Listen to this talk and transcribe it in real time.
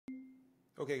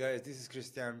Okay guys, this is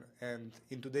Christian, and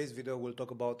in today's video we'll talk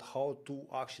about how to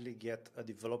actually get a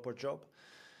developer job.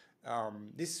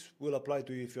 This will apply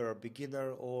to you if you're a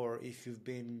beginner or if you've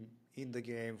been in the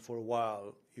game for a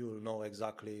while. You'll know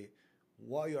exactly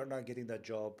why you are not getting that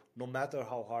job, no matter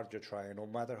how hard you're trying, no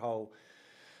matter how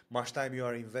much time you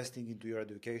are investing into your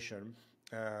education.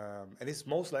 And it's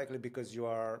most likely because you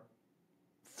are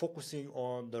focusing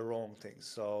on the wrong things.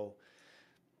 So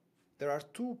there are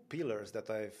two pillars that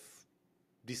I've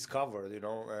discovered,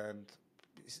 and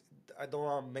I don't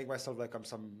want to make myself like I'm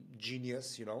some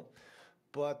genius,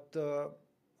 but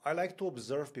I like to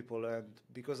observe people, and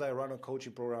because I run a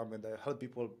coaching program and I help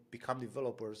people become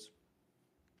developers,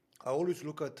 I always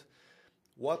look at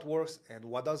what works and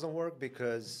what doesn't work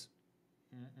because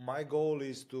my goal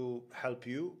is to help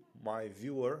you, my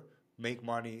viewer, make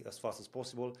money as fast as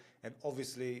possible and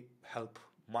obviously help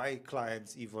my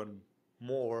clients even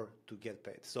more to get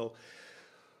paid. So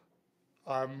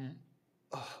I'm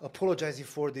apologizing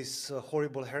for this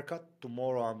horrible haircut.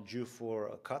 Tomorrow I'm due for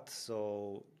a cut,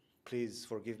 so please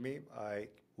forgive me. I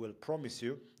will promise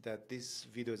you that this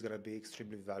video is going to be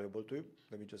extremely valuable to you.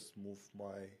 Let me just move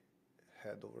my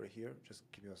head over here. Just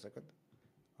give me a second.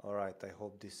 All right, I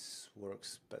hope this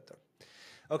works better.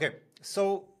 Okay,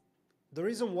 so the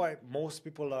reason why most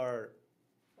people are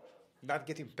not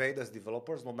getting paid as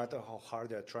developers, no matter how hard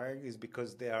they're trying, is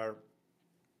because they are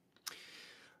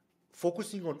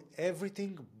focusing on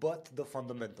everything but the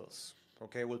fundamentals.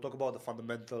 Okay, we'll talk about the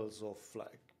fundamentals of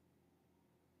like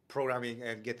programming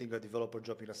and getting a developer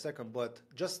job in a second, but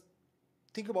just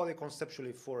think about it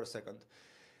conceptually for a second.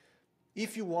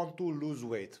 If you want to lose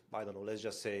weight, I don't know, let's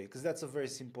just say, because that's a very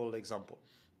simple example.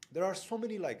 There are so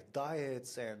many like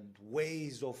diets and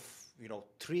ways of,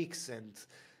 tricks and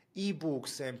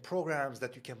ebooks and programs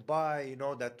that you can buy,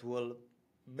 that will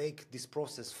make this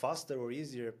process faster or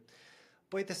easier.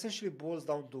 But it essentially boils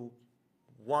down to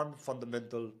one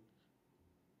fundamental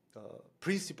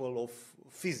principle of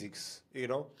physics,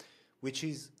 which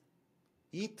is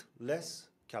eat less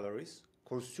calories,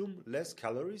 consume less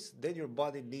calories than your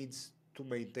body needs to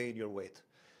maintain your weight.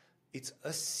 It's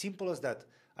as simple as that.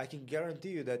 I can guarantee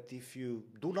you that if you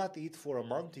do not eat for a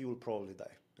month, you will probably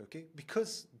die, okay?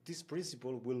 Because this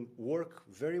principle will work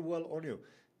very well on you.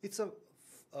 It's a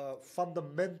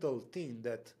fundamental thing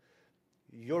that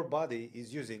your body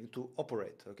is using to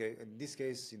operate, okay? In this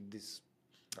case, in this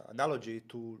analogy,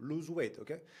 to lose weight,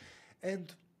 okay?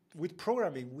 And with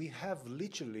programming, we have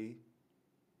literally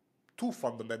two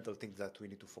fundamental things that we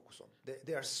need to focus on.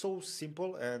 They are so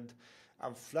simple, and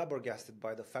I'm flabbergasted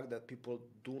by the fact that people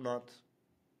do not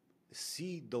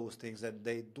see those things and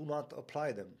they do not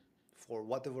apply them for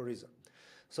whatever reason.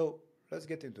 So let's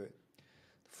get into it.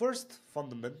 First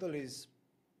fundamental is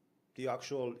the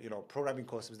actual, programming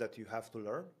concepts that you have to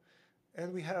learn.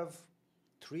 And we have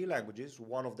three languages.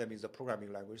 One of them is a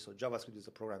programming language. So JavaScript is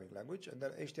a programming language. And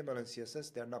then HTML and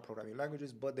CSS, they're not programming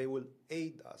languages, but they will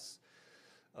aid us.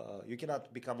 You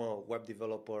cannot become a web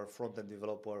developer, front-end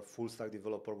developer, full-stack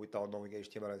developer without knowing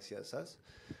HTML and CSS.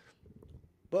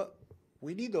 But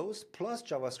we need those plus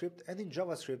JavaScript. And in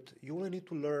JavaScript, you only need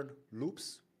to learn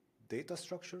loops, data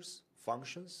structures,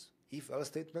 functions, if-else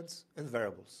statements, and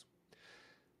variables.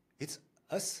 It's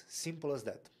as simple as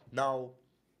that. Now,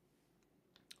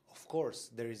 of course,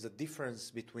 there is a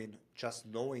difference between just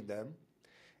knowing them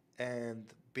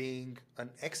and being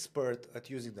an expert at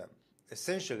using them.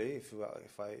 Essentially,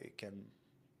 if I can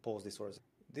pause this for a second.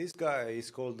 This guy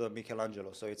is called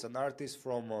Michelangelo. So it's an artist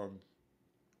from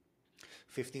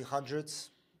 1500s,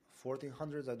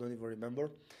 1400s, I don't even remember.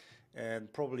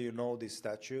 And probably you know this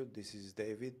statue. This is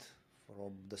David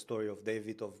from the story of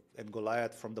David and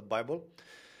Goliath from the Bible.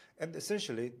 And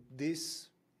essentially, this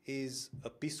is a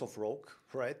piece of rock,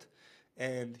 right?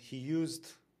 And he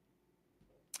used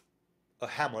a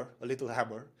hammer, a little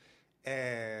hammer,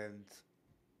 and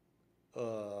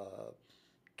a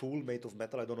tool made of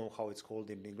metal, I don't know how it's called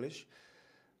in English,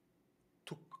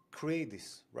 to create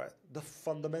this, right? The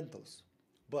fundamentals.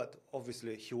 But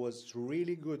obviously, he was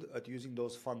really good at using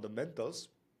those fundamentals,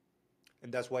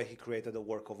 and that's why he created a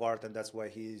work of art, and that's why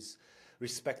he's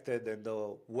respected and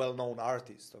a well-known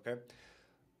artist, okay?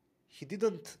 He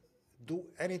didn't do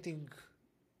anything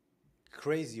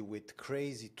crazy with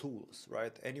crazy tools,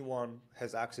 right? Anyone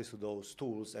has access to those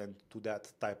tools and to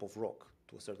that type of rock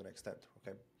to a certain extent,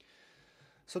 okay?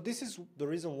 So this is the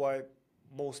reason why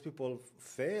most people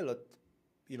fail at,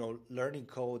 learning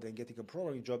code and getting a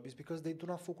programming job, is because they do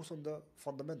not focus on the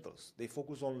fundamentals. They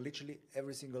focus on literally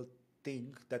every single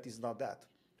thing that is not that,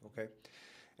 okay?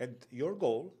 And your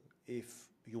goal, if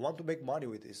you want to make money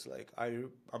with this, like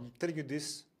I'm telling you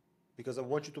this because I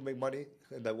want you to make money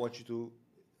and I want you to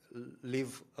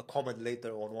leave a comment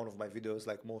later on one of my videos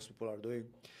like most people are doing,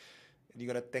 and you're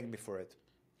gonna thank me for it.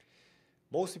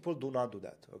 Most people do not do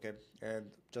that, okay? And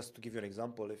just to give you an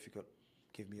example, if you could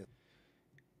give me a...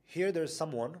 Here there's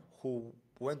someone who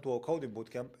went to a coding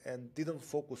bootcamp and didn't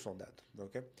focus on that,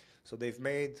 okay? So they've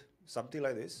made something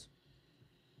like this,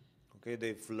 okay?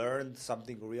 They've learned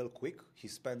something real quick. He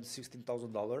spent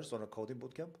 $16,000 on a coding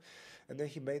bootcamp, and then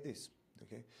he made this,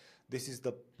 okay? This is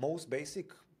the most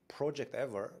basic project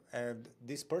ever, and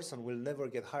this person will never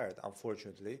get hired,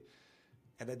 unfortunately,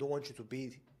 and I don't want you to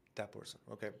be that person,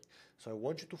 okay? So I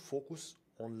want you to focus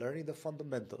on learning the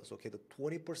fundamentals, okay? The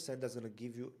 20% that's gonna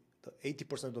give you the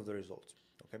 80% of the results,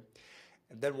 okay?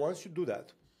 And then once you do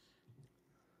that,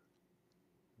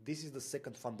 this is the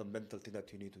second fundamental thing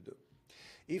that you need to do.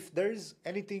 If there is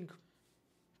anything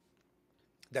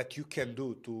that you can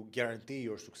do to guarantee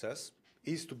your success,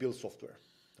 is to build software,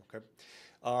 okay?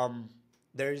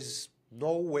 There is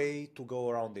no way to go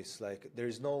around this. Like, there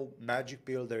is no magic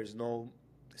pill, there is no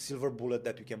silver bullet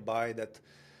that you can buy that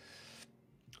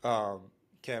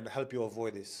can help you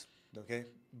avoid this, okay?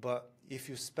 But if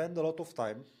you spend a lot of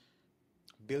time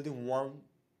building one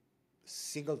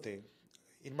single thing,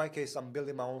 in my case, I'm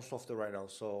building my own software right now,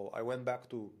 so I went back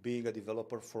to being a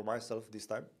developer for myself this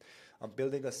time. I'm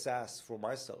building a SaaS for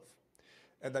myself,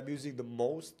 and I'm using the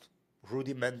most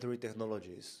rudimentary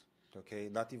technologies, okay?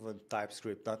 Not even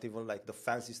TypeScript, not even like the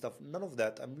fancy stuff, none of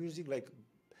that. I'm using like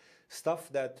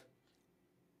stuff that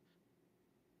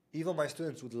even my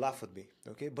students would laugh at me,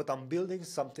 okay? But I'm building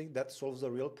something that solves a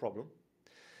real problem.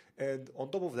 And on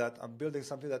top of that, I'm building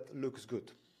something that looks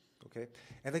good, okay?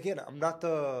 And again, I'm not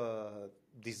a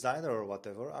designer or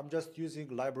whatever. I'm just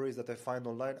using libraries that I find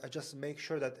online. I just make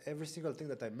sure that every single thing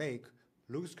that I make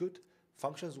looks good,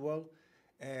 functions well,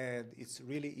 and it's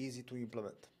really easy to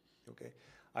implement, okay?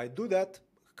 I do that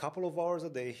a couple of hours a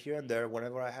day here and there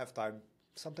whenever I have time.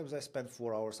 Sometimes I spend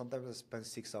 4 hours, sometimes I spend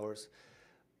 6 hours.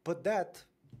 But that,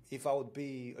 if I would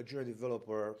be a junior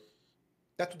developer,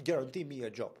 that would guarantee me a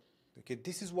job. Okay,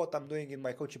 this is what I'm doing in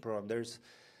my coaching program. There's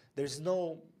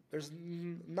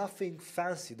nothing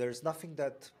fancy. There's nothing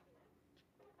that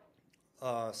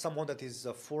someone that is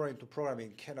foreign to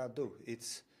programming cannot do.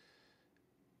 It's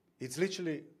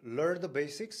literally learn the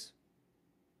basics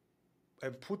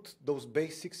and put those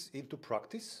basics into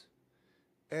practice,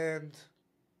 and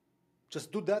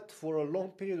just do that for a long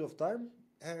period of time,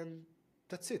 and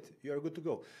that's it. You are good to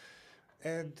go.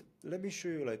 And let me show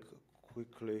you like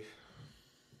quickly.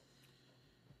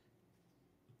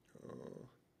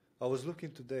 I was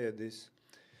looking today at this.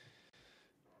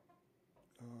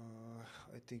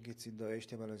 I think it's in the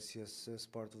HTML and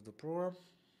CSS part of the program.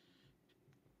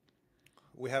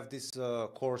 We have this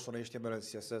course on HTML and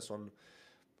CSS on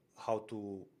how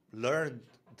to learn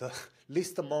the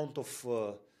least amount of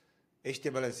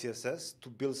HTML and CSS to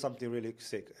build something really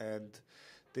sick. And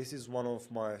this is one of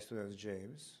my students,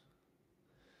 James.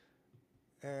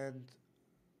 And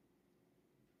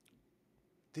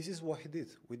this is what he did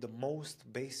with the most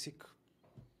basic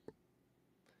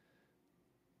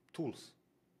tools.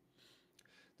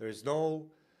 There is no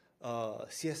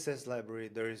CSS library,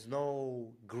 there is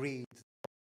no grid.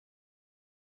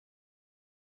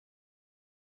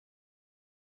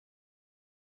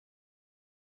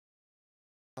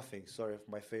 Nothing. Sorry if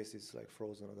my face is like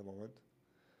frozen at the moment.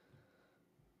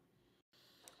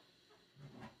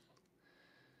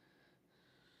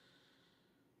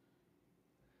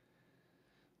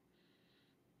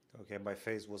 Okay, my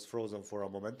face was frozen for a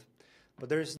moment, but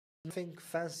there is nothing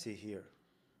fancy here,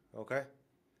 okay?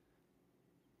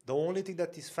 The only thing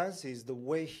that is fancy is the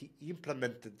way he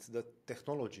implemented the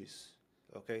technologies,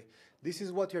 okay? This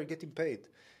is what you're getting paid.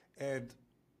 And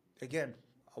again,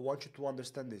 I want you to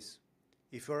understand this.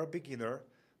 If you're a beginner,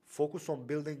 focus on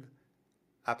building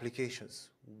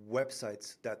applications,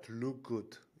 websites that look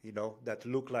good, you know, that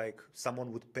look like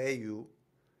someone would pay you,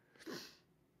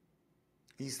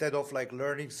 instead of like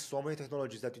learning so many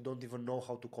technologies that you don't even know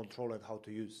how to control and how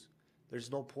to use.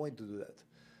 There's no point to do that.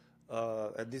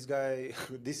 And this guy,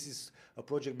 this is a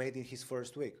project made in his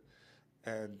first week.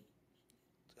 And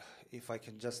if I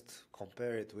can just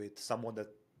compare it with someone that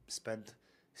spent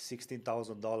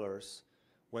 $16,000,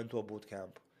 went to a boot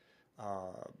camp,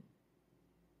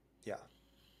 yeah,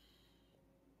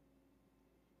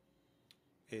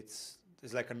 it's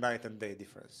like a night and day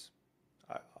difference.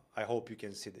 I hope you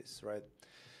can see this, right?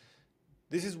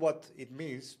 This is what it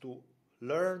means to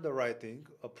learn the right thing,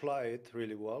 apply it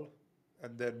really well,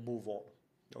 and then move on,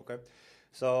 okay?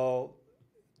 So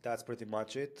that's pretty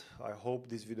much it. I hope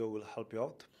this video will help you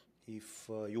out. If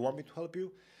you want me to help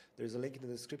you, there's a link in the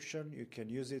description. You can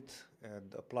use it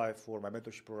and apply for my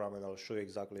mentorship program, and I'll show you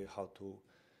exactly how to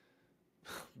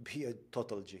Be a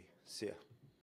total G. See ya.